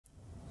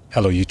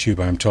Hello YouTube,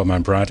 I'm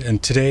Tallman Brad,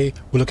 and today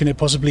we're looking at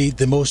possibly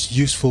the most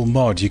useful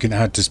mod you can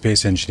add to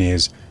Space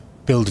Engineers,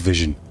 Build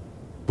Vision.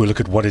 We'll look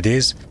at what it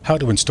is, how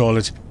to install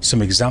it,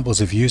 some examples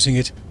of using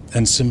it,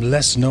 and some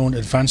less known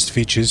advanced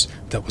features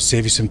that will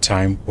save you some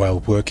time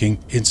while working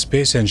in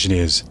Space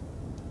Engineers.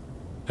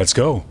 Let's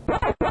go!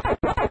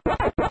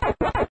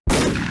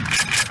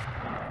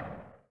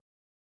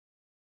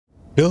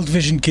 Build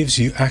Vision gives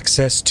you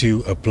access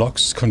to a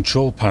block's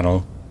control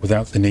panel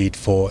without the need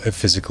for a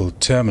physical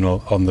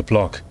terminal on the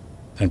block,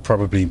 and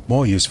probably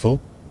more useful,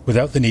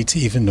 without the need to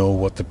even know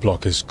what the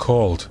block is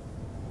called.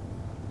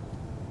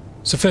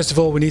 So first of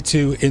all, we need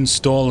to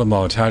install the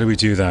mod. How do we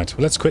do that?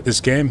 Well, let's quit this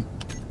game.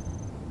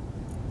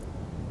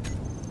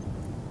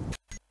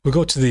 We'll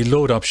go to the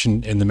load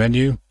option in the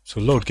menu, so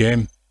load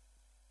game.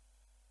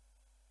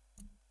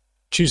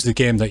 Choose the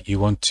game that you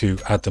want to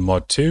add the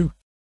mod to.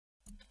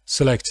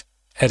 Select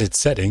edit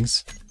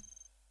settings.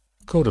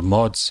 Go to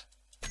mods.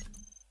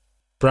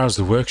 Browse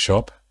the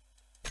workshop.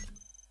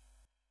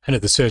 And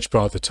at the search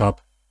bar at the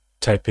top,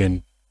 type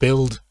in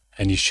build,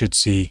 and you should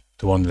see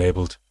the one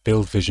labeled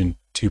Build Vision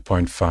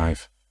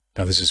 2.5.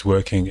 Now this is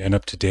working and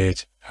up to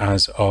date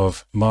as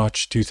of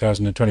March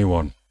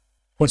 2021.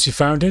 Once you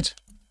found it,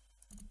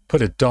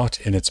 put a dot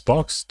in its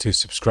box to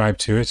subscribe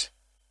to it,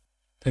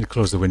 then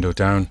close the window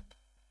down.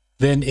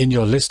 Then in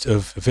your list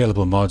of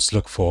available mods,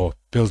 look for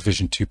Build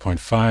Vision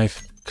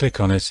 2.5, click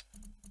on it,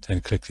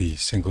 then click the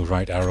single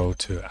right arrow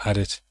to add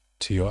it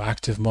to your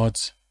active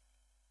mods.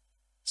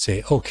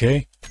 Say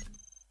OK,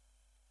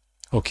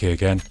 OK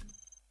again,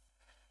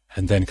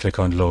 and then click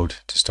on load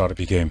to start up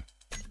your game.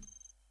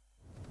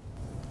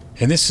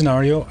 In this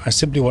scenario, I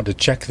simply want to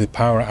check the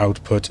power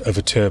output of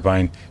a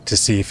turbine to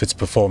see if it's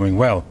performing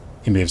well.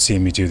 You may have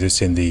seen me do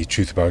this in the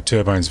Truth About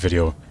Turbines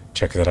video.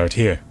 Check that out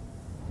here.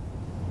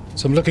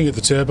 So I'm looking at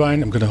the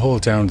turbine. I'm going to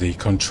hold down the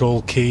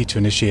control key to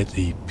initiate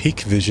the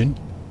peak vision,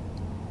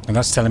 and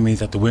that's telling me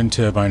that the wind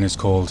turbine is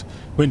called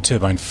Wind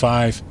Turbine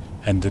 5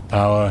 and the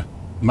power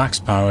max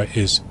power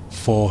is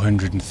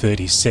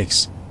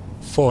 436,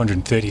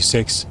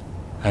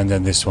 and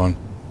then this one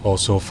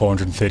also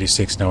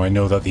 436. Now I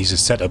know that these are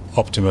set up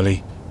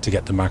optimally to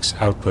get the max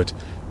output.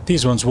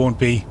 These ones won't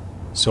be,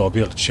 so I'll be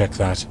able to check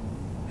that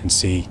and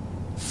see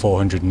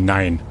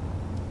 409.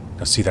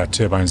 Now see that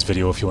turbines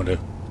video if you want to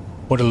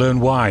learn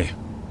why.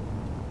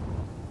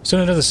 So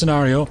in another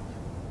scenario,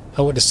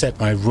 I want to set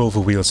my rover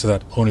wheel so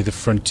that only the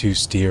front two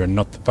steer and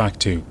not the back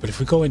two. But if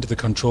we go into the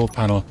control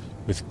panel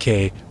with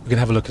K, we can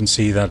have a look and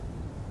see that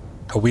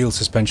a wheel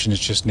suspension is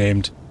just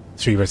named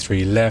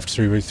 3x3 left,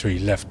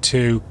 3x3 left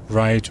 2,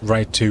 right,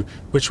 right 2.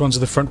 Which ones are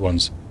the front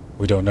ones?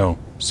 We don't know.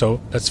 So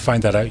let's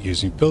find that out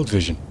using Build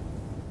Vision.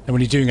 And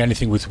when you're doing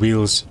anything with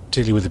wheels,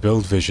 particularly with the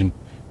Build Vision,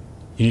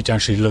 you need to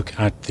actually look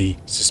at the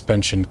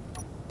suspension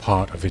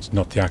part of it,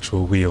 not the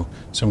actual wheel.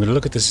 So I'm going to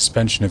look at the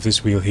suspension of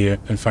this wheel here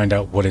and find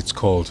out what it's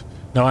called.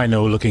 Now I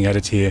know, looking at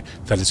it here,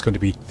 that it's going to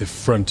be the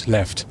front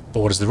left,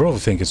 but what does the rover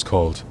think it's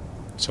called?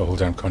 So hold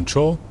down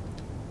control,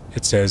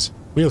 it says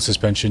wheel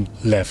suspension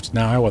left.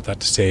 Now I want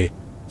that to say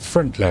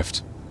front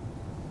left.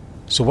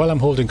 So while I'm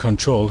holding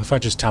control, if I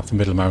just tap the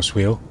middle mouse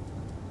wheel,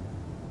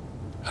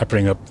 I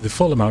bring up the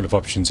full amount of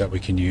options that we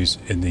can use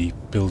in the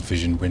Build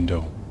Vision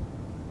window.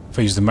 If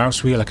I use the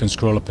mouse wheel, I can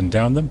scroll up and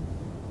down them.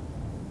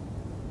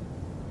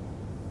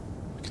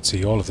 I can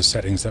see all of the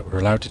settings that we're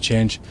allowed to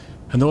change.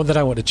 And the one that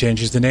I want to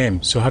change is the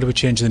name. So how do we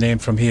change the name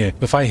from here?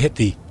 If I hit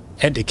the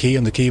Enter key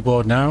on the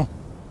keyboard now,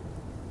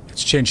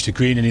 it's changed to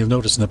green, and you'll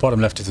notice in the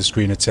bottom left of the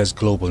screen it says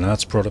global, and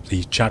that's brought up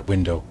the chat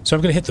window. So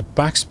I'm going to hit the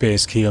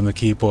backspace key on the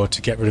keyboard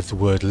to get rid of the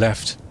word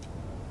left.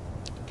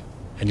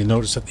 And you'll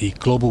notice that the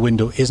global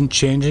window isn't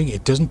changing.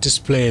 It doesn't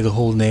display the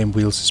whole name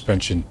wheel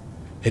suspension.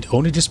 It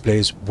only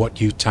displays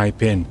what you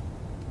type in.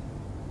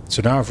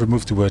 So now I've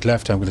removed the word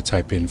left. I'm going to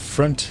type in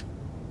front,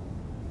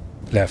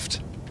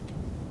 left,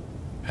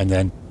 and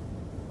then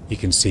you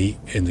can see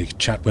in the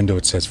chat window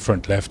it says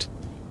front left,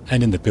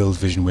 and in the Build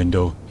Vision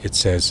window it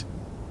says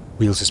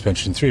wheel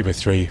suspension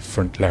 3x3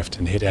 front left,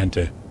 and hit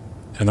enter,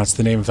 and that's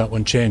the name of that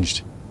one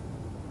changed.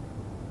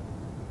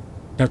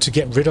 Now to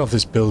get rid of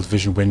this Build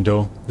Vision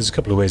window, there's a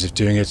couple of ways of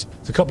doing it.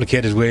 The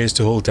complicated way is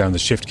to hold down the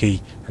shift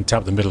key and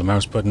tap the middle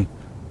mouse button.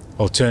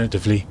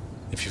 Alternatively,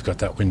 if you've got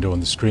that window on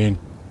the screen,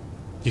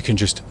 you can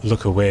just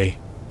look away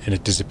and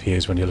it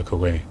disappears when you look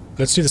away.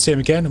 Let's do the same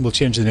again, and we'll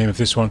change the name of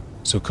this one.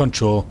 So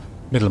control,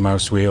 middle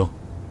mouse wheel,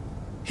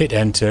 hit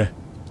enter,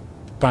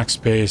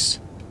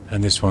 backspace,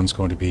 and this one's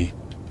going to be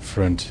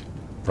front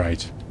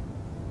right,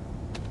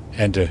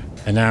 enter.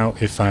 And now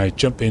if I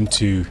jump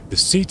into the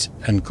seat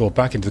and go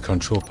back into the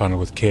control panel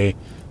with K,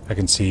 I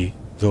can see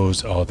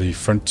those are the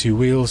front two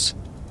wheels,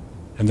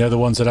 and they're the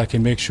ones that I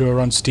can make sure are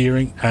on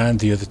steering, and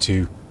the other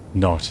two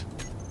not.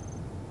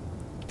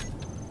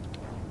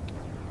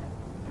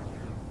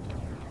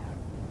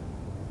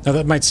 Now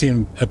that might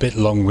seem a bit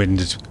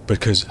long-winded,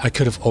 because I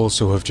could have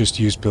also have just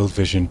used Build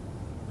Vision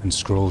and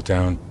scrolled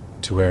down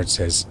to where it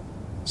says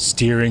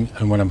steering,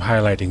 and when I'm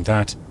highlighting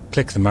that,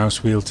 click the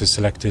mouse wheel to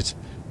select it,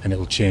 and it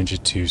will change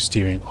it to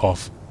steering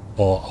off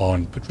or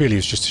on. But really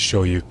it's just to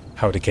show you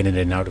how to get in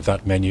and out of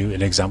that menu,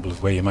 an example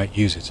of where you might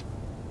use it.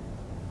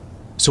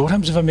 So what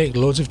happens if I make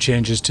loads of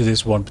changes to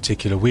this one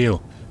particular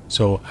wheel?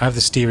 So I have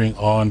the steering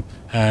on,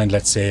 and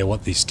let's say I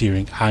want the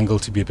steering angle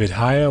to be a bit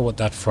higher. I want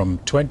that from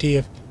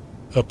 20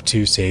 up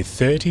to say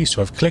 30.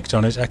 So I've clicked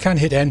on it. I can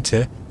hit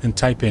enter and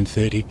type in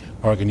 30,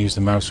 or I can use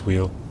the mouse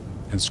wheel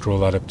and scroll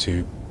that up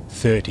to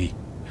 30.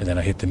 And then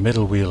I hit the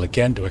middle wheel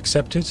again to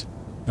accept it.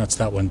 That's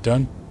that one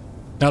done.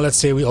 Now let's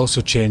say we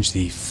also change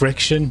the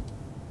friction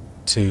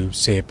to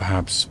say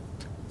perhaps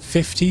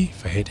 50.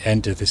 If I hit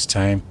enter this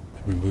time,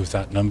 remove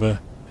that number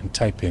and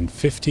type in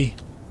 50.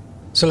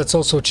 So let's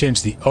also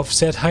change the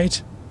offset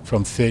height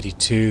from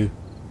 32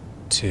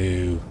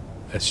 to,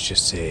 let's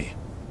just say,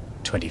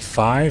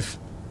 25.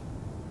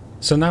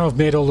 So now I've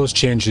made all those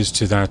changes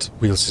to that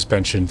wheel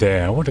suspension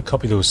there. I want to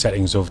copy those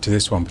settings over to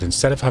this one, but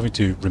instead of having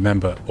to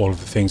remember all of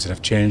the things that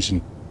I've changed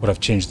and what I've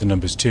changed the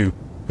numbers to,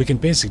 we can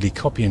basically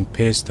copy and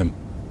paste them.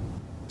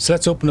 So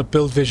let's open up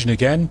Build Vision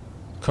again,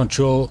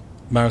 Control,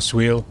 mouse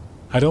wheel.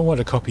 I don't want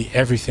to copy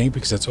everything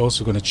because that's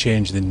also going to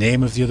change the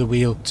name of the other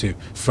wheel to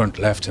front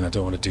left, and I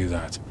don't want to do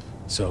that.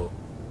 So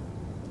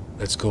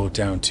let's go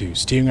down to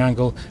steering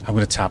angle. I'm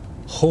going to tap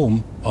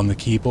home on the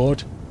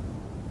keyboard.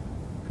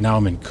 Now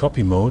I'm in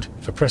copy mode.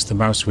 If I press the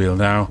mouse wheel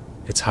now,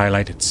 it's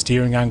highlighted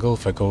steering angle.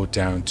 If I go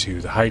down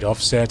to the height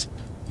offset,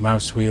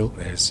 mouse wheel,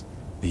 there's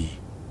the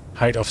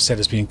height offset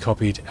is being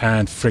copied,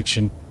 and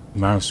friction,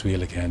 mouse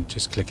wheel again,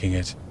 just clicking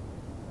it.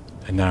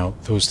 And now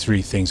those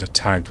three things are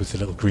tagged with a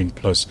little green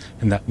plus,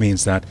 and that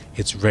means that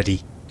it's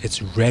ready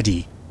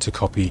to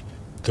copy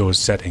those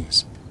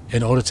settings.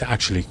 In order to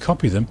actually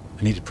copy them,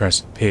 I need to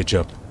press page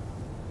up.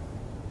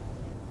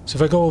 So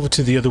if I go over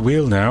to the other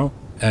wheel now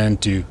and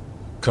do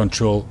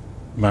Control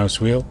mouse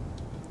wheel,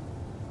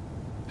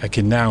 I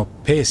can now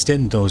paste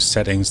in those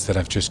settings that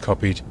I've just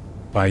copied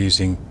by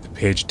using the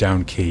page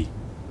down key.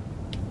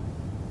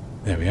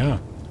 There we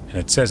are. And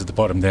it says at the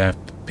bottom there,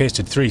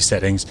 pasted 3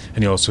 settings,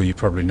 and you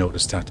probably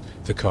noticed that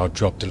the card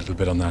dropped a little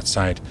bit on that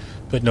side,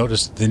 but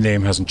notice the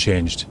name hasn't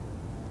changed.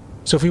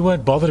 So if we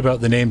weren't bothered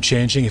about the name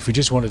changing, if we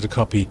just wanted to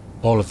copy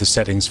all of the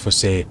settings for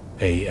say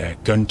a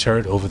gun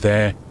turret over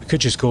there, we could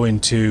just go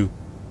into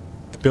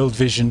the Build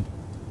Vision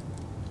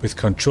with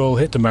Control,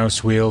 hit the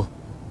mouse wheel,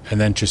 and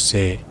then just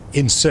say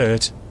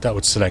Insert. That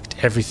would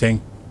select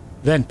everything,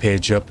 then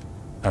page up.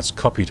 That's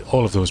copied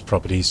all of those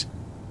properties.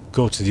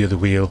 Go to the other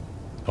wheel,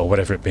 or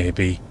whatever it may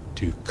be,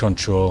 do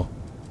Control,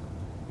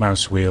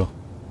 mouse wheel,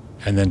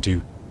 and then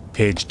do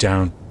page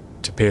down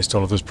to paste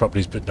all of those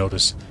properties, but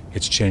notice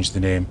it's changed the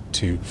name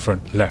to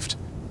front left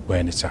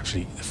when it's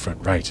actually the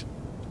front right.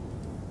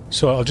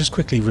 So I'll just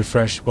quickly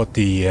refresh what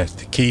the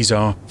keys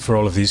are for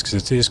all of these,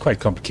 because it is quite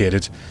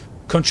complicated.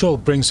 Control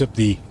brings up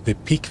the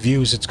peak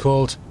view, as it's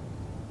called.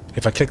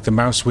 If I click the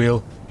mouse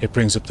wheel, it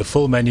brings up the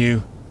full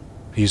menu.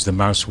 I use the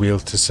mouse wheel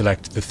to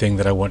select the thing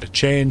that I want to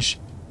change.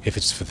 If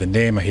it's for the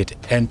name, I hit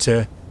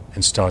enter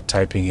and start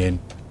typing in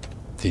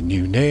the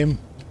new name,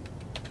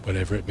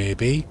 whatever it may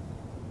be.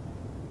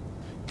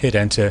 Hit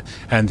enter,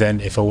 and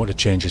then if I want to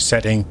change a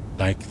setting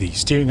like the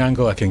steering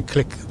angle, I can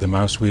click the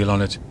mouse wheel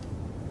on it,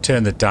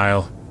 turn the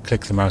dial,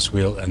 click the mouse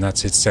wheel, and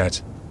that's it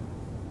set.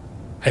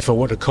 If I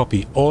want to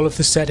copy all of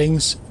the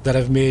settings that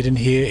I've made in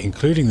here,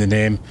 including the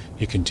name,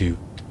 you can do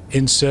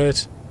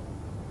Insert,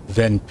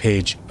 then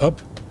page up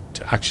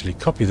to actually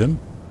copy them.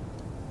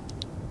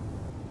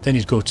 Then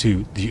you'd go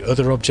to the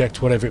other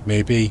object, whatever it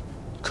may be,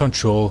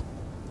 Control,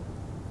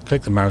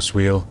 click the mouse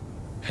wheel,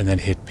 and then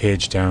hit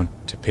page down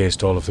to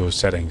paste all of those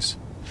settings.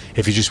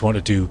 If you just want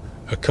to do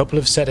a couple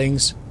of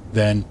settings,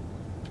 then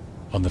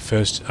on the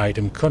first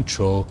item,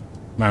 Control,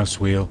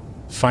 mouse wheel,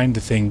 find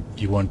the thing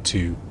you want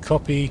to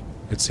copy.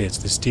 Let's say it's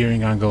the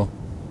steering angle.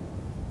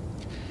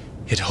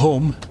 Hit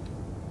home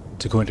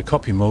to go into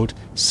copy mode,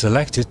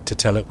 select it to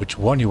tell it which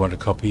one you want to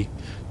copy,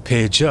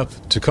 page up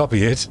to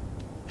copy it,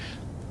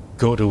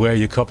 go to where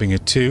you're copying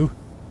it to,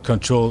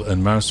 Control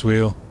and mouse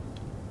wheel,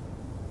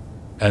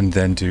 and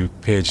then do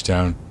page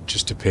down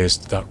just to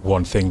paste that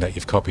one thing that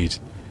you've copied.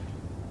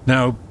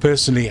 Now,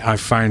 personally, I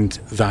find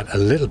that a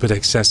little bit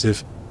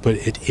excessive, but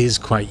it is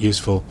quite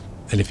useful,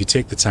 and if you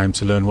take the time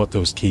to learn what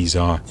those keys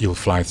are, you'll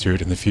fly through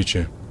it in the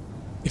future.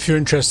 If you're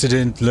interested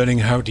in learning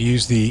how to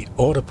use the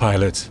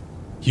autopilot,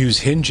 use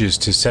hinges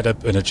to set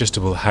up an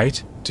adjustable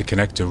height to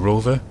connect a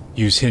rover,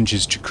 use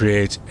hinges to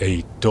create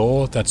a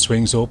door that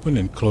swings open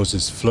and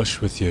closes flush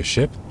with your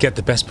ship, get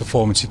the best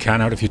performance you can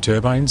out of your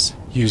turbines,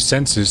 use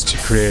sensors to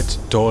create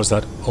doors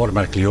that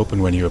automatically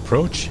open when you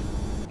approach,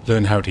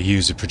 learn how to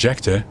use a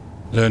projector,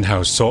 learn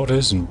how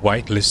sorters and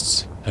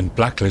whitelists and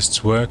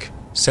blacklists work,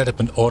 set up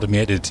an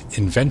automated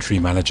inventory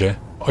manager,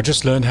 or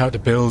just learn how to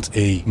build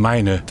a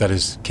miner that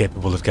is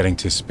capable of getting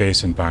to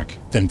space and back.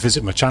 Then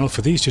visit my channel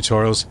for these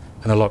tutorials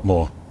and a lot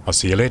more. I'll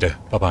see you later.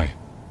 Bye bye.